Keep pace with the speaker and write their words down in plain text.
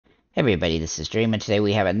Hey everybody, this is Dream, and today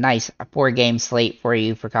we have a nice four-game slate for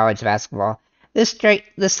you for college basketball. This slate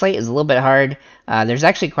is a little bit hard. There's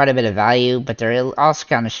actually quite a bit of value, but they're also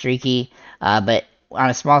kind of streaky. But on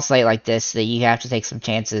a small slate like this, that you have to take some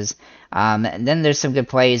chances. And then there's some good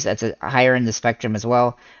plays that's higher in the spectrum as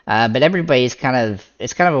well. But everybody's it's kind of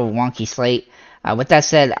a wonky slate. With that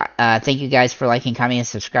said, thank you guys for liking, commenting, and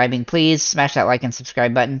subscribing. Please smash that like and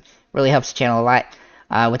subscribe button. Really helps the channel a lot.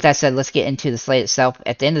 With that said, let's get into the slate itself.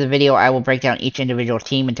 At the end of the video, I will break down each individual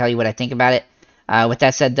team and tell you what I think about it. With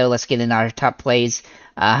that said, though, let's get into our top plays.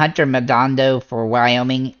 Hunter Madondo for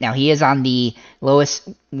Wyoming. Now, he is on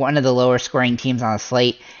one of the lower scoring teams on the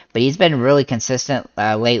slate, but he's been really consistent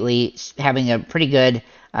lately, having a pretty good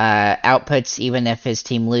outputs, even if his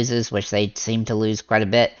team loses, which they seem to lose quite a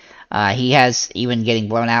bit. He has even getting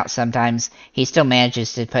blown out sometimes. He still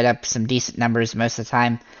manages to put up some decent numbers most of the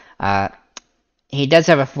time. He does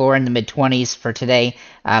have a floor in the mid-20s for today,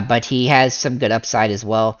 but he has some good upside as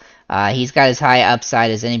well. He's got as high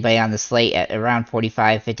upside as anybody on the slate at around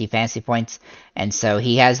 45, 50 fantasy points, and so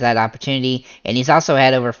he has that opportunity. And he's also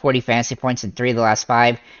had over 40 fantasy points in 3 of the last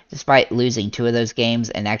 5, despite losing 2 of those games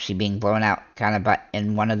and actually being blown out kind of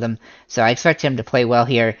in one of them. So I expect him to play well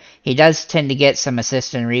here. He does tend to get some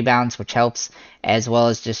assists and rebounds, which helps, as well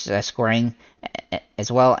as just scoring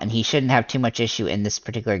as well, and he shouldn't have too much issue in this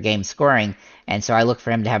particular game scoring, and so I look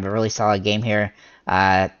for him to have a really solid game here.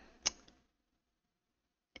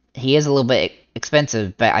 He is a little bit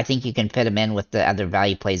expensive, but I think you can fit him in with the other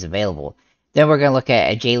value plays available. Then we're going to look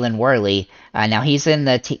at Jalen Worley. Now, he's in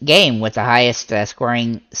the game with the highest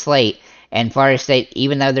scoring slate, and Florida State,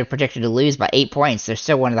 even though they're projected to lose by 8 points, they're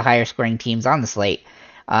still one of the higher scoring teams on the slate.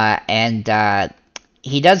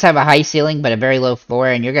 He does have a high ceiling, but a very low floor,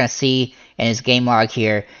 and you're going to see in his game log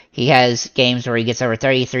here, he has games where he gets over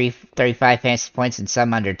 33, 35 fantasy points and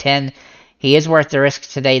some under 10. He is worth the risk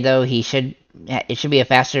today, though. It should be a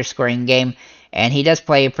faster scoring game, and he does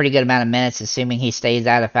play a pretty good amount of minutes, assuming he stays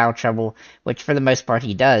out of foul trouble, which for the most part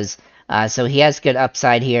he does. So he has good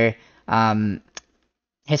upside here.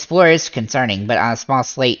 His floor is concerning, but on a small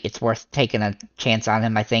slate, it's worth taking a chance on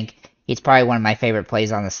him, I think. He's probably one of my favorite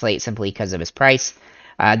plays on the slate simply because of his price.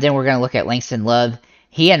 Then we're going to look at Langston Love.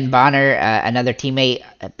 He and Bonner, another teammate,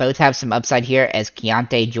 both have some upside here, as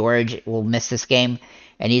Keontae George will miss this game,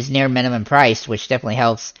 and he's near minimum price, which definitely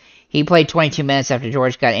helps. He played 22 minutes after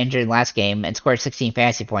George got injured last game and scored 16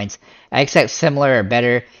 fantasy points. I expect similar or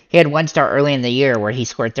better. He had one start early in the year where he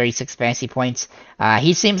scored 36 fantasy points.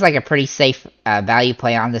 He seems like a pretty safe value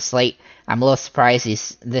play on the slate. I'm a little surprised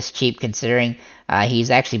he's this cheap, considering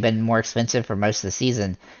he's actually been more expensive for most of the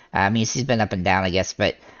season. I mean, he's been up and down, I guess,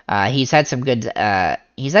 but he's had some good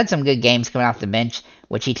games coming off the bench,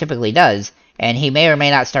 which he typically does, and he may or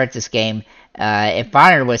may not start this game. If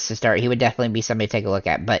Bonner was to start, he would definitely be somebody to take a look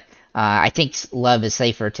at, but I think Love is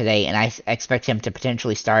safer today, and I expect him to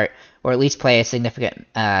potentially start, or at least play a significant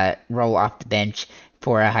role off the bench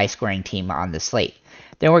for a high-scoring team on the slate.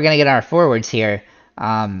 Then we're going to get our forwards here.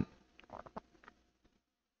 We're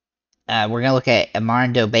going to look at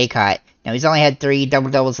Armando Bacot. Now, he's only had 3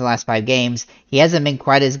 double-doubles in the last 5 games. He hasn't been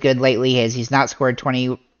quite as good lately, as he's not scored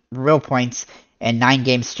 20 real points in 9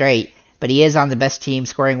 games straight, but he is on the best team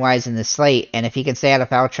scoring-wise in the slate, and if he can stay out of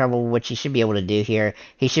foul trouble, which he should be able to do here,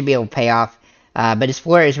 he should be able to pay off. But his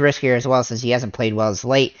floor is riskier as well, since he hasn't played well as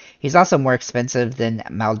late. He's also more expensive than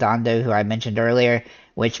Maldonado, who I mentioned earlier,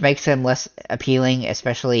 which makes him less appealing,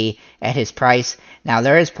 especially at his price. Now,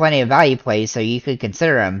 there is plenty of value plays, so you could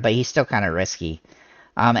consider him, but he's still kind of risky.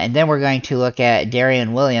 And then we're going to look at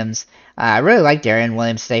Darian Williams. I really like Darian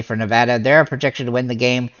Williams today for Nevada. They're projected to win the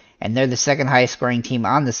game, and they're the second highest scoring team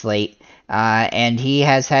on the slate. And he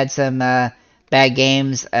has had some bad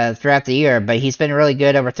games throughout the year, but he's been really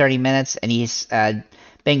good over 30 minutes, and he's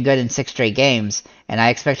been good in 6 straight games, and I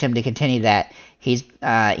expect him to continue that. He's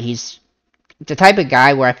the type of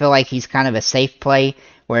guy where I feel like he's kind of a safe play,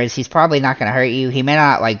 whereas he's probably not going to hurt you. He may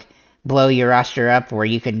not, like, blow your roster up where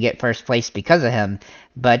you can get first place because of him,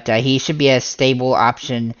 but he should be a stable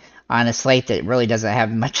option on a slate that really doesn't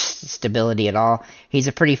have much stability at all. He's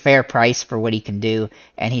a pretty fair price for what he can do,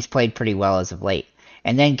 and he's played pretty well as of late.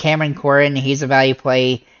 And then Cameron Corrin, he's a value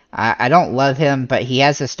play. I don't love him, but he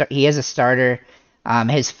is a starter.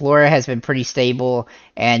 His floor has been pretty stable,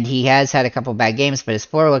 and he has had a couple bad games, but his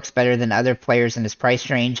floor looks better than other players in his price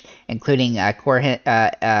range, including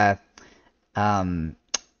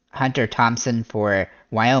Hunter Thompson for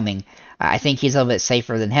Wyoming. I think he's a little bit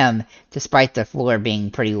safer than him, despite the floor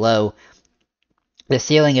being pretty low. The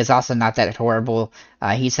ceiling is also not that horrible.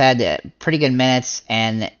 He's had pretty good minutes,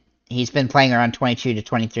 and he's been playing around 22 to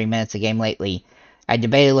 23 minutes a game lately. I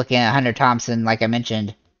debated looking at Hunter Thompson, like I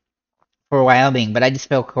mentioned, for Wyoming, but I just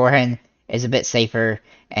feel Corhin is a bit safer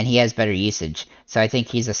and he has better usage. So I think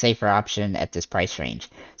he's a safer option at this price range.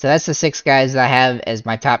 So that's the 6 guys that I have as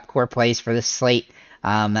my top core plays for this slate.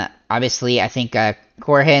 Obviously, I think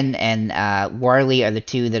Corhin and Warley are the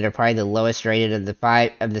 2 that are probably the lowest rated of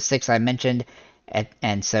the 6 I mentioned.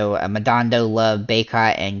 And so Madondo, Love,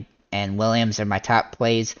 Baycott, and Williams are my top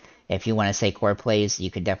plays. If you want to say core plays, you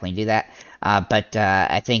could definitely do that. But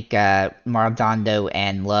I think Madondo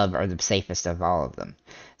and Love are the safest of all of them.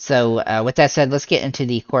 So with that said, let's get into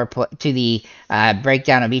the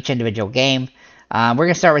breakdown of each individual game. We're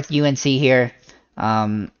gonna start with UNC here.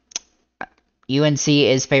 UNC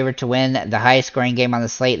is favored to win the highest scoring game on the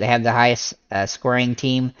slate. They have the highest scoring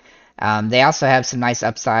team. They also have some nice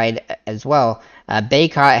upside as well.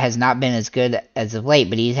 Baycott has not been as good as of late,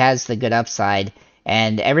 but he has the good upside.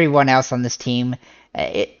 And everyone else on this team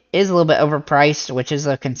it is a little bit overpriced, which is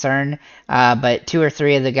a concern. But 2 or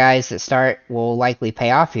 3 of the guys that start will likely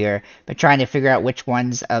pay off here. But trying to figure out which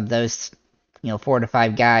ones of those 4 to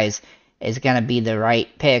 5 guys is going to be the right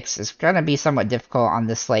picks is going to be somewhat difficult on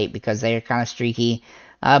this slate because they're kind of streaky.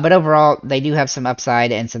 But overall, they do have some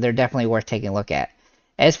upside, and so they're definitely worth taking a look at.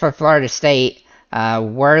 As for Florida State,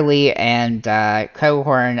 Worley and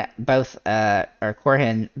Corhin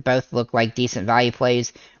both look like decent value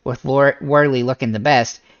plays, with Worley looking the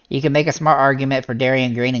best. You can make a smart argument for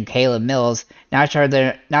Darian Green and Caleb Mills. Not sure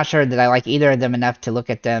that I like either of them enough to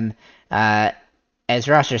look at them as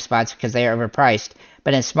roster spots because they are overpriced.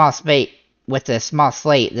 But with a small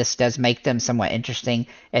slate, this does make them somewhat interesting,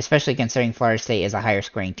 especially considering Florida State is a higher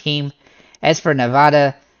scoring team. As for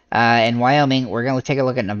Nevada and Wyoming, we're going to take a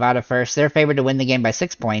look at Nevada first. They're favored to win the game by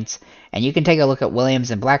 6 points, and you can take a look at Williams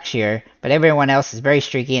and Blackshear, but everyone else is very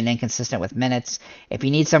streaky and inconsistent with minutes. If you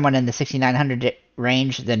need someone in the 6,900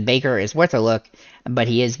 range, then Baker is worth a look, but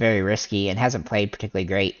he is very risky and hasn't played particularly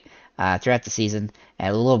great throughout the season,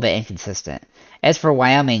 and a little bit inconsistent. As for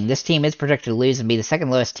Wyoming, this team is projected to lose and be the second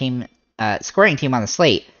lowest scoring team on the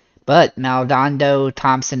slate, but Maldonado,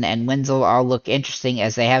 Thompson, and Wenzel all look interesting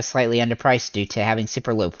as they have slightly underpriced due to having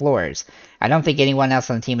super low floors. I don't think anyone else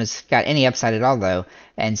on the team has got any upside at all, though,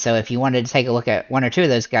 and so if you wanted to take a look at 1 or 2 of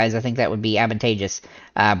those guys, I think that would be advantageous,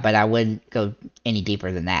 but I wouldn't go any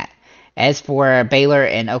deeper than that. As for Baylor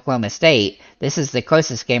and Oklahoma State, this is the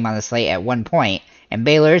closest game on the slate at 1 point, and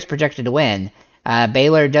Baylor is projected to win.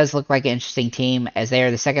 Baylor does look like an interesting team as they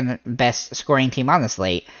are the second best scoring team on the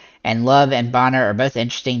slate, and Love and Bonner are both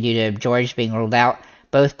interesting due to George being ruled out.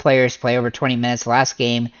 Both players play over 20 minutes last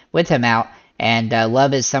game with him out, and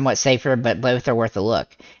Love is somewhat safer, but both are worth a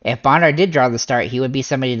look. If Bonner did draw the start, he would be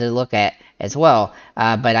somebody to look at as well,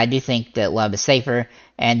 but I do think that Love is safer.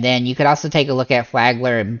 And then you could also take a look at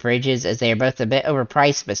Flagler and Bridges as they are both a bit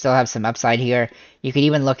overpriced, but still have some upside here. You could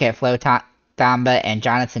even look at Flo Thamba and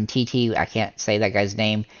Jonathan TT, I can't say that guy's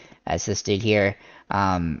name, as this dude here,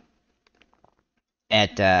 at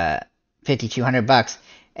 $5,200,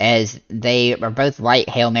 as they are both light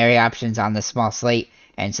Hail Mary options on the small slate,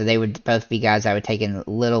 and so they would both be guys I would take in a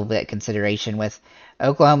little bit consideration with.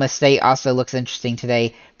 Oklahoma State also looks interesting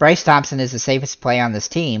today. Bryce Thompson is the safest play on this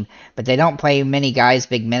team, but they don't play many guys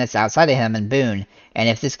big minutes outside of him and Boone. And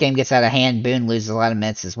if this game gets out of hand, Boone loses a lot of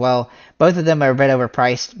minutes as well. Both of them are a bit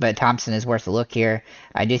overpriced, but Thompson is worth a look here.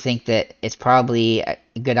 I do think that it's probably a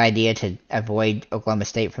good idea to avoid Oklahoma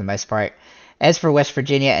State for the most part. As for West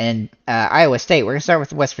Virginia and Iowa State, we're going to start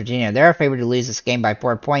with West Virginia. They're favored to lose this game by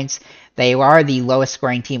 4 points. They are the lowest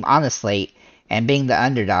scoring team on the slate and being the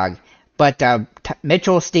underdog. But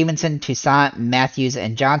Mitchell, Stevenson, Toussaint, Matthews,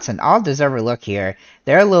 and Johnson all deserve a look here.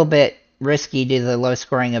 They're a little bit risky due to the low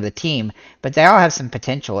scoring of the team, but they all have some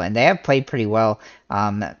potential, and they have played pretty well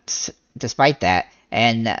despite that.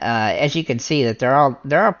 And as you can see, that they're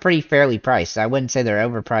all pretty fairly priced. I wouldn't say they're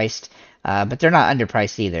overpriced, but they're not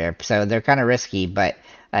underpriced either. So they're kind of risky, but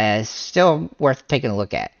still worth taking a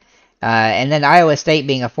look at. And then Iowa State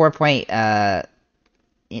being a 4-point,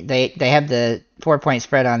 they have the 4-point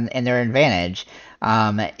spread in their advantage.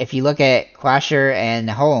 If you look at Clasher and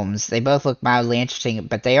Holmes, they both look mildly interesting,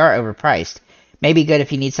 but they are overpriced. Maybe good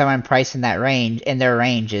if you need someone priced in their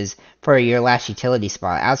ranges for your last utility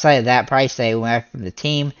spot. Outside of that price, they went from the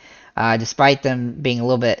team. Despite them being a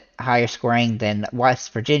little bit higher scoring than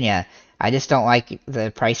West Virginia, I just don't like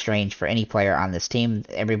the price range for any player on this team.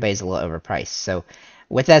 Everybody's a little overpriced. So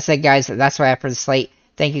with that said, guys, that's what I have for the slate.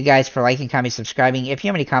 Thank you guys for liking, commenting, subscribing. If you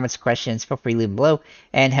have any comments or questions, feel free to leave them below.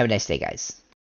 And have a nice day, guys.